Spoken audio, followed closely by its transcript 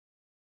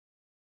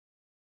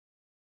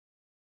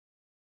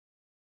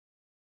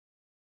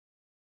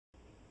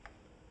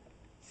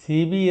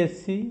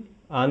CBSE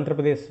Andhra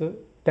Pradesh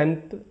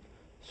 10th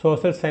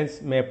Social Science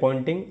Map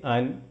pointing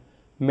on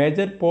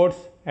major ports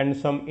and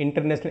some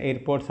international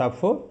airports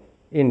of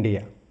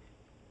India.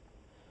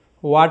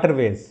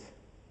 Waterways.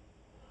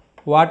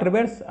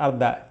 Waterways are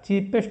the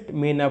cheapest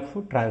mean of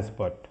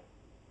transport.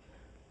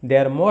 They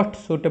are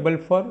most suitable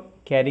for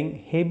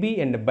carrying heavy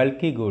and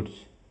bulky goods.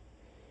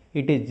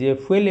 It is a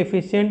fuel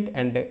efficient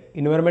and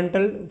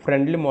environmental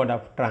friendly mode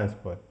of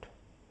transport.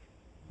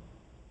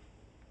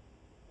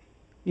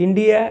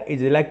 India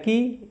is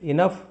lucky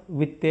enough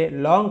with a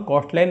long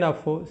coastline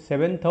of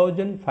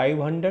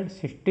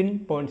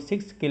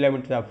 7,516.6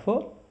 kilometers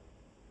of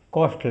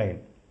coastline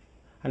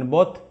on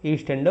both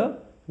east and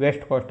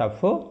west coast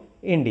of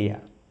India.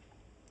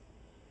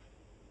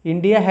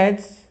 India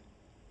has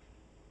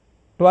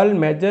 12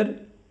 major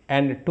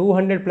and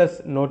 200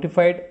 plus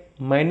notified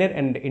minor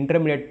and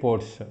intermediate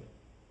ports.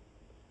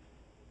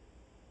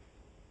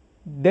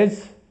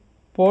 These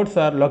ports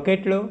are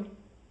located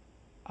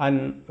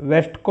on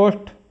west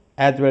coast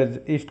as well as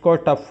east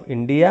coast of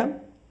India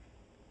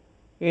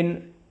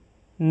in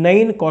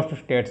 9 coastal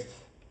states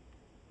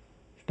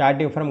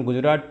starting from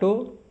Gujarat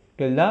till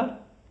the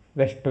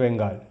West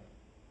Bengal.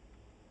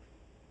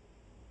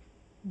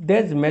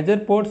 These major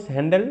ports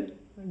handle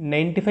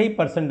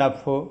 95%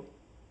 of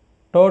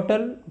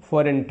total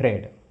foreign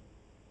trade.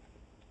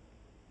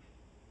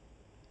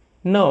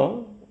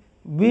 Now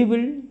we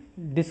will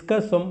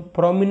discuss some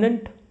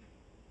prominent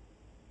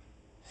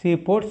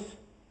seaports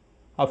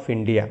of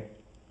India.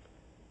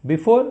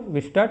 Before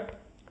we start,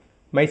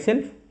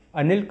 myself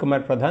Anil Kumar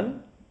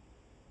Pradhan.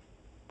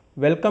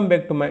 Welcome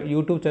back to my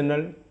YouTube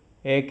channel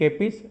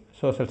AKP's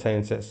Social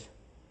Sciences.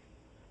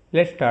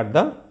 Let's start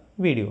the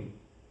video.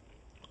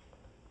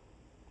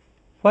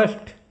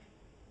 First,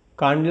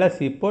 Kandla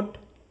Seaport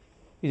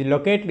is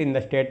located in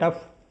the state of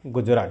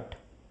Gujarat.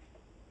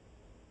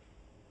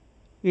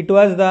 It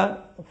was the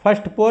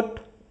first port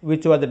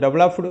which was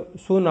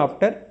developed soon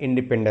after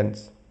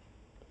independence.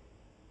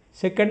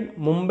 Second,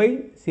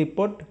 Mumbai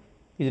Seaport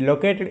is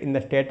located in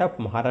the state of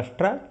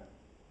Maharashtra.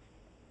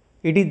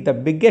 It is the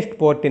biggest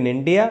port in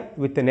India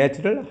with a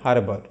natural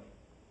harbour.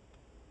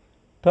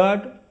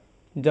 Third,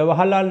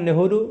 Jawaharlal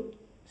Nehru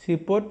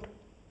Seaport.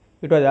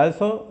 It was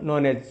also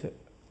known as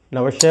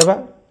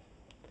Navasheva.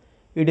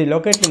 It is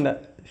located in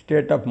the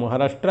state of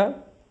Maharashtra.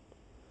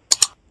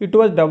 It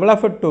was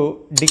developed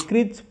to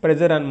decrease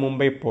pressure on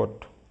Mumbai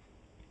port.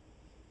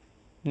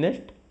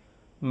 Next,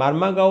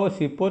 Marmagao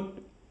Seaport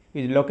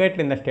is located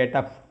in the state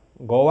of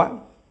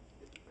Goa.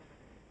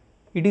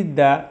 It is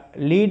the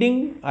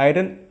leading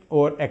iron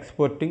ore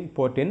exporting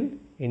port in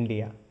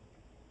India.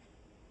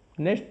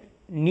 Next,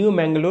 New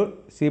Mangalore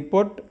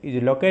Seaport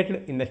is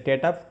located in the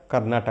state of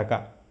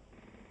Karnataka.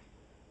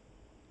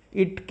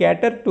 It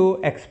caters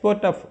to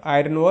export of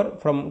iron ore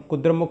from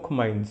Kudramukh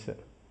mines.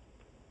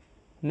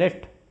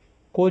 Next,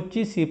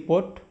 Kochi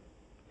Seaport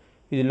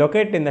is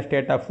located in the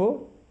state of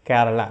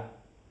Kerala.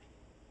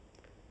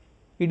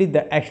 It is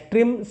the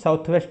extreme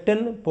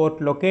southwestern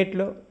port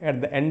located at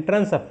the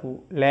entrance of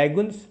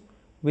lagoons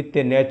with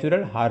a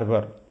natural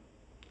harbour.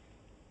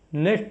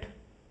 Next,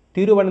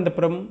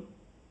 Thiruvananthapuram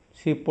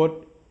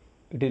Seaport.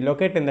 It is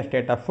located in the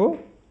state of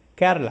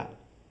Kerala.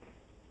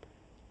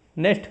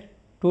 Next,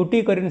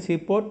 Tuticorin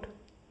Seaport.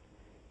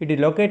 It is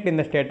located in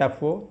the state of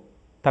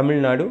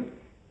Tamil Nadu.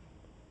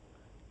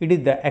 It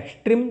is the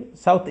extreme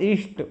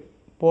southeast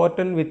port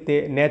with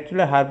a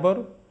natural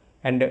harbour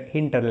and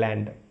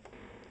hinterland.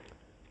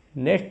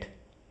 Next,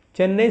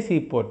 Chennai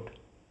Seaport.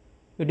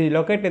 It is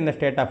located in the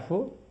state of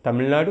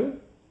Tamil Nadu.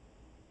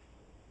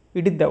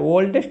 It is the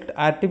oldest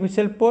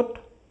artificial port,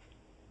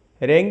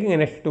 ranking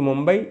next to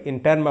Mumbai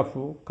in terms of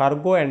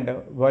cargo and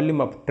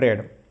volume of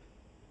trade.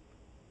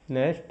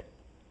 Next,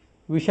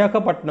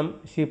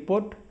 Visakhapatnam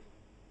Seaport.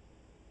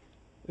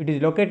 It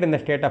is located in the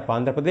state of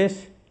Andhra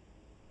Pradesh.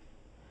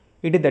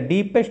 It is the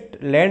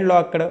deepest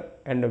landlocked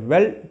and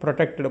well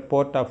protected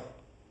port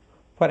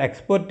for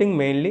exporting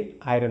mainly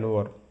iron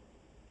ore.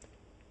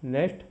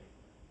 Next,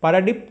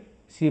 Paradip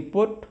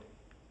Seaport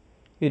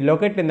is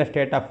located in the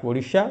state of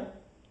Odisha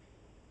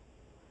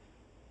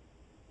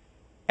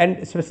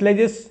and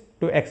specializes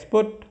to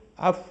export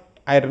of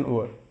iron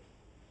ore.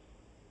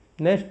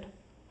 Next,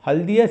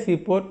 Haldia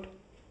Seaport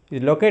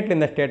is located in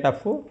the state of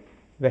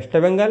West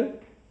Bengal.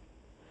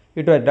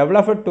 It was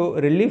developed to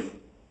relieve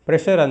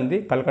pressure on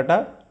the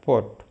Calcutta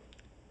port.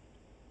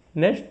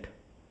 Next,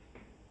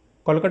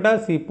 Kolkata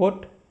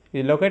Seaport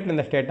is located in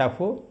the state of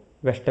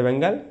West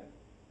Bengal.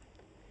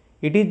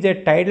 It is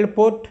a tidal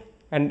port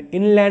and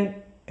inland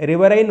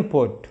riverine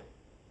port.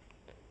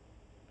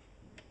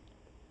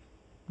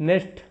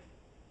 Next,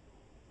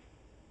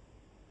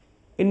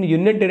 in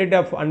Union Territory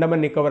of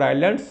Andaman Nicobar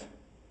Islands,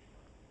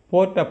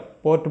 port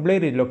of Port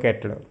Blair is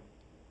located.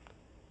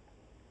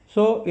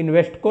 So, in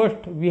west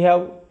coast we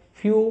have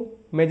few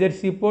major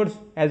seaports,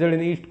 as well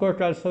in east coast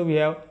also we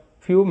have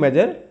few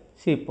major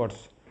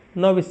seaports.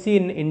 Now we see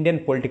in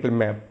Indian political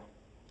map.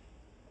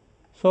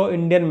 So,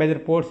 Indian major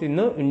ports in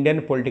the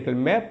Indian political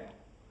map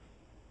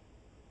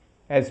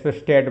as per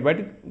state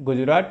by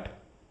Gujarat,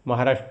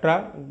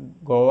 Maharashtra,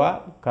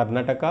 Goa,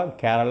 Karnataka,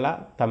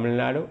 Kerala, Tamil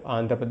Nadu,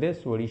 Andhra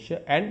Pradesh,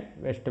 Odisha and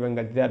West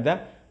Bengal. These are the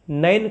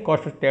 9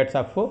 coastal states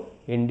of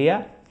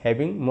India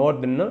having more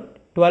than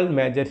 12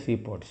 major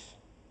seaports.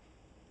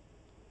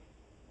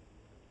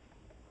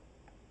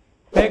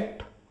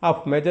 Fact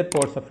of major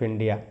ports of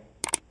India.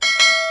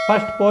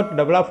 First port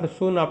developed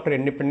soon after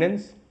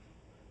independence,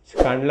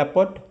 Kandla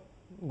Port,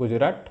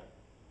 Gujarat.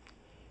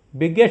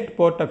 Biggest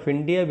port of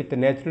India with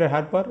natural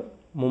harbour,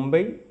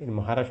 Mumbai in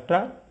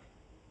Maharashtra.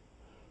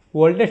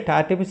 Oldest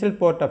artificial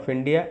port of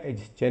India is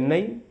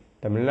Chennai,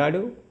 Tamil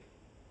Nadu.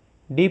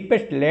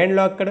 Deepest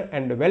landlocked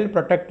and well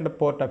protected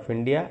port of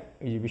India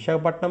is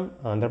Visakhapatnam,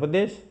 Andhra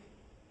Pradesh.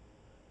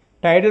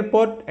 Tidal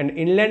port and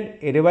inland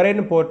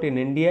riverine port in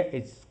India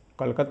is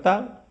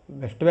Kolkata,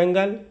 West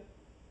Bengal.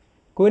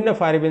 Queen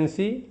of Arabian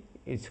Sea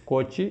is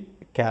Kochi,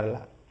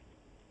 Kerala.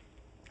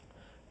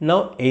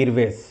 Now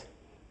airways.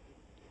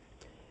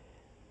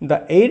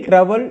 The air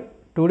travel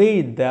today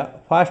is the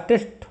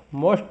fastest,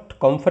 most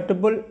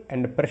comfortable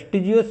and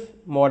prestigious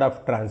mode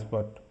of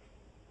transport.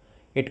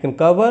 It can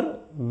cover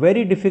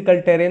very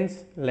difficult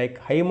terrains like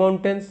high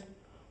mountains,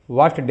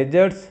 vast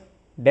deserts,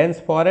 dense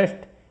forest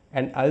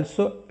and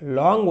also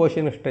long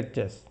ocean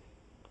stretches.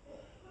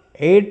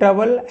 Air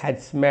travel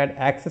has made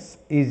access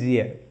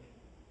easier.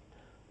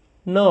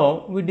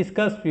 Now we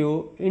discuss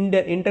few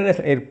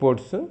international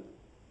airports.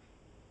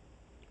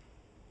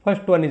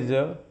 First one is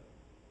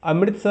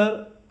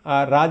Amritsar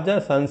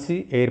Raja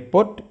Sansi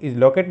Airport is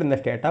located in the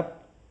state of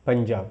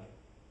Punjab.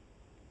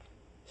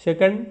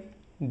 Second,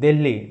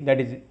 Delhi, that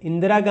is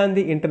Indira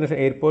Gandhi International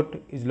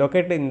Airport is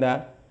located in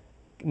the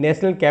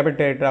National Capital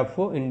Territory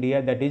of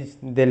India, that is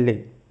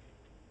Delhi.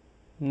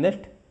 Next,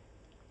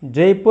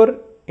 Jaipur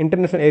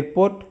International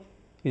Airport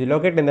is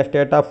located in the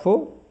state of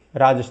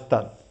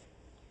Rajasthan.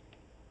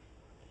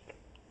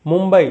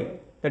 Mumbai,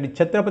 that is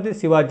Chhatrapati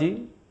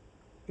Shivaji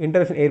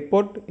International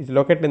Airport is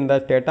located in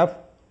the state of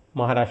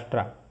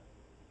Maharashtra.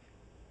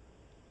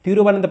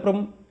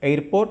 Thiruvananthapuram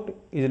Airport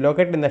is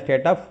located in the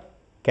state of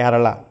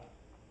Kerala.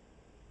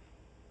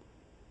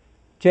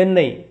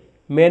 Chennai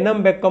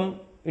Menambekam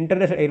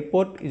International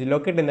Airport is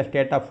located in the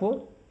state of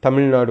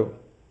Tamil Nadu.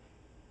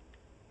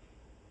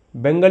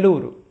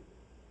 Bengaluru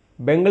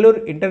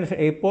International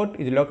Airport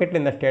is located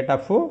in the state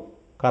of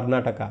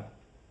Karnataka.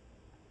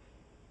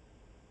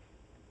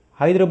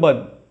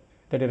 Hyderabad,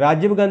 that is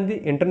Rajiv Gandhi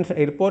International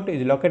Airport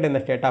is located in the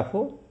state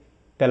of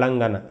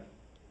Telangana.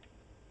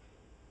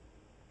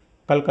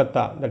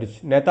 Kolkata, that is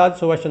Netaji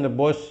Subhash Chandra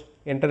Bose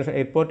International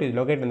Airport is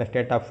located in the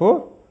state of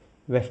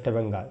West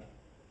Bengal.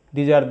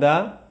 These are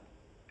the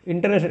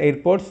international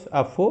airports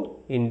of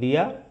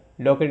India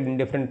located in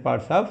different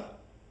parts of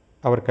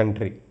our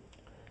country.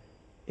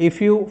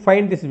 If you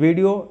find this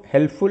video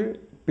helpful,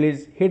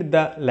 please hit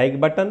the like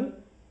button,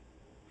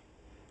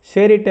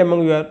 share it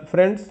among your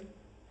friends.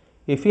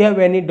 If you have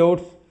any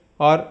doubts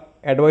or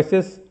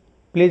advices,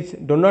 please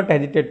do not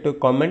hesitate to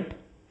comment.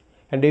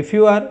 And if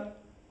you are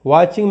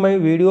watching my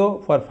video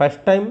for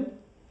first time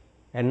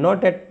and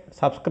not yet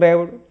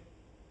subscribed,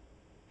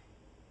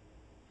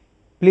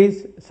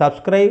 please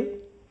subscribe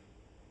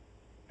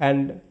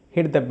and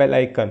hit the bell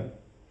icon.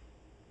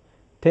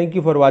 Thank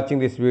you for watching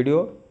this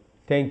video.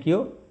 Thank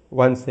you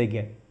once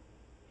again.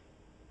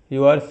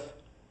 Yours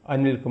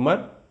Anil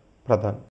Kumar Pradhan.